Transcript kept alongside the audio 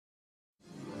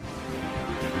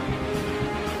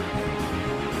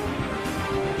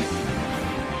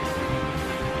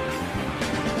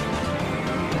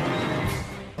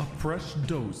fresh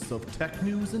dose of tech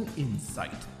news and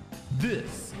insight.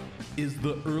 This is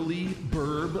the Early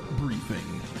Burb Briefing.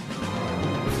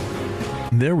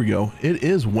 There we go. It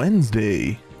is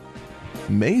Wednesday,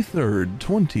 May 3rd,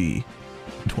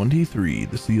 2023.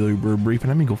 This is the Early Burb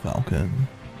Briefing. I'm Eagle Falcon.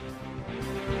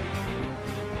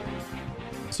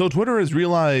 So Twitter has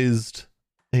realized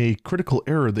a critical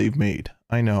error they've made.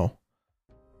 I know.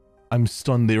 I'm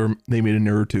stunned they made an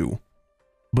error too.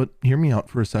 But hear me out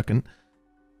for a second.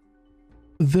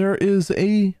 There is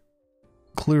a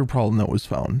clear problem that was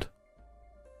found.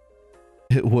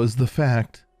 It was the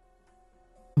fact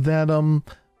that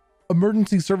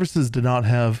emergency services did not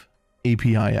have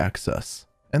API access.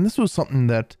 And this was something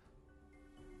that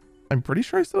I'm pretty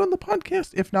sure I said on the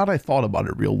podcast. If not, I thought about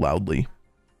it real loudly.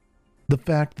 The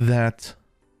fact that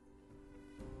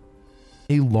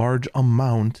a large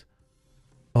amount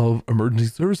of emergency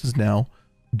services now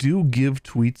do give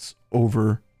tweets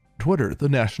over Twitter, the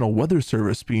National Weather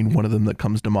Service being one of them that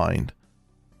comes to mind.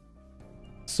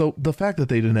 So the fact that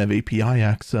they didn't have API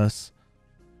access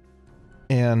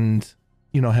and,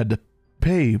 had to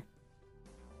pay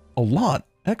a lot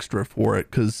extra for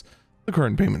it because the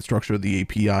current payment structure of the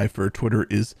API for Twitter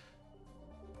is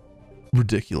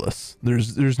ridiculous.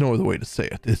 There's no other way to say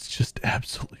it. It's just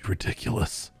absolutely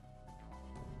ridiculous.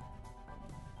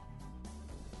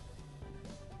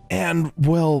 And,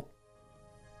 well,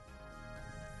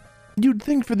 you'd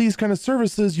think for these kind of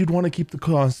services, you'd want to keep the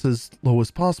costs as low as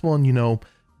possible and,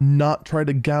 not try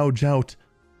to gouge out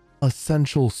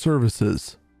essential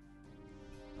services.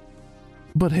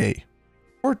 But hey,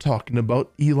 we're talking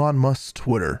about Elon Musk's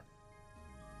Twitter.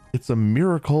 It's a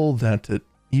miracle that it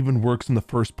even works in the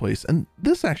first place. And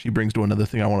this actually brings to another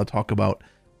thing I want to talk about.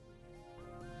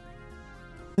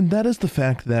 And that is the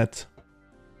fact that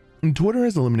Twitter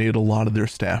has eliminated a lot of their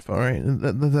staff, all right?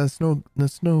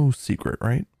 That's no secret,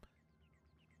 right?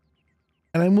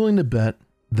 And I'm willing to bet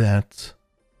that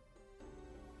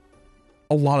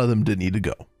a lot of them did need to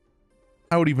go.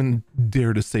 I would even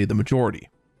dare to say the majority.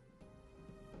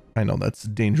 I know that's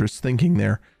dangerous thinking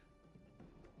there.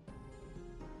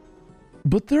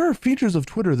 But there are features of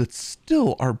Twitter that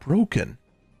still are broken.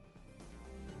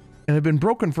 And have been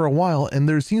broken for a while, and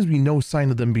there seems to be no sign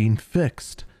of them being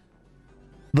fixed.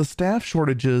 The staff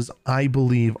shortages, I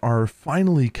believe, are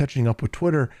finally catching up with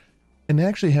Twitter and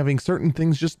actually having certain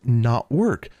things just not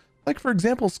work. Like, for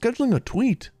example, scheduling a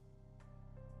tweet.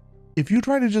 If you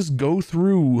try to just go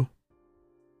through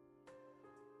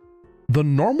the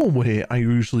normal way I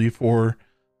usually for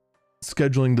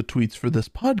scheduling the tweets for this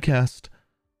podcast,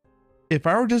 if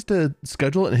I were just to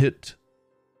schedule it and hit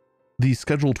the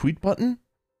schedule tweet button,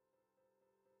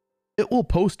 it will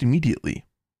post immediately.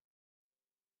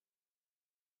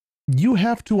 You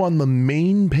have to, on the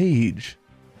main page,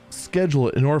 schedule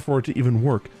it in order for it to even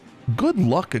work. Good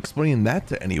luck explaining that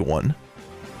to anyone.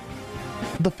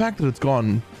 The fact that it's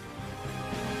gone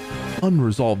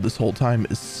unresolved this whole time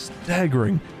is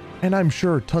staggering, and I'm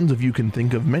sure tons of you can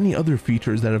think of many other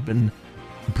features that have been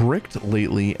bricked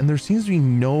lately, and there seems to be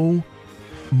no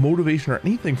motivation or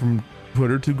anything from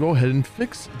Twitter to go ahead and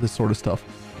fix this sort of stuff.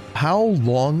 How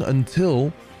long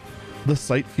until the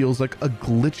site feels like a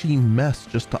glitchy mess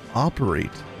just to operate?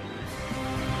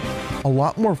 A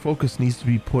lot more focus needs to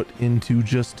be put into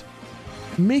just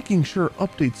making sure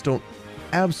updates don't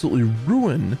absolutely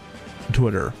ruin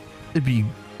Twitter. It'd be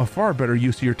a far better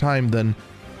use of your time than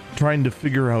trying to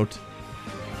figure out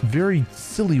very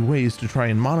silly ways to try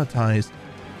and monetize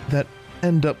that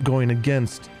end up going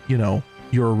against,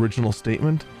 your original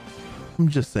statement. I'm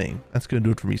just saying, that's going to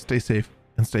do it for me. Stay safe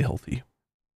and stay healthy.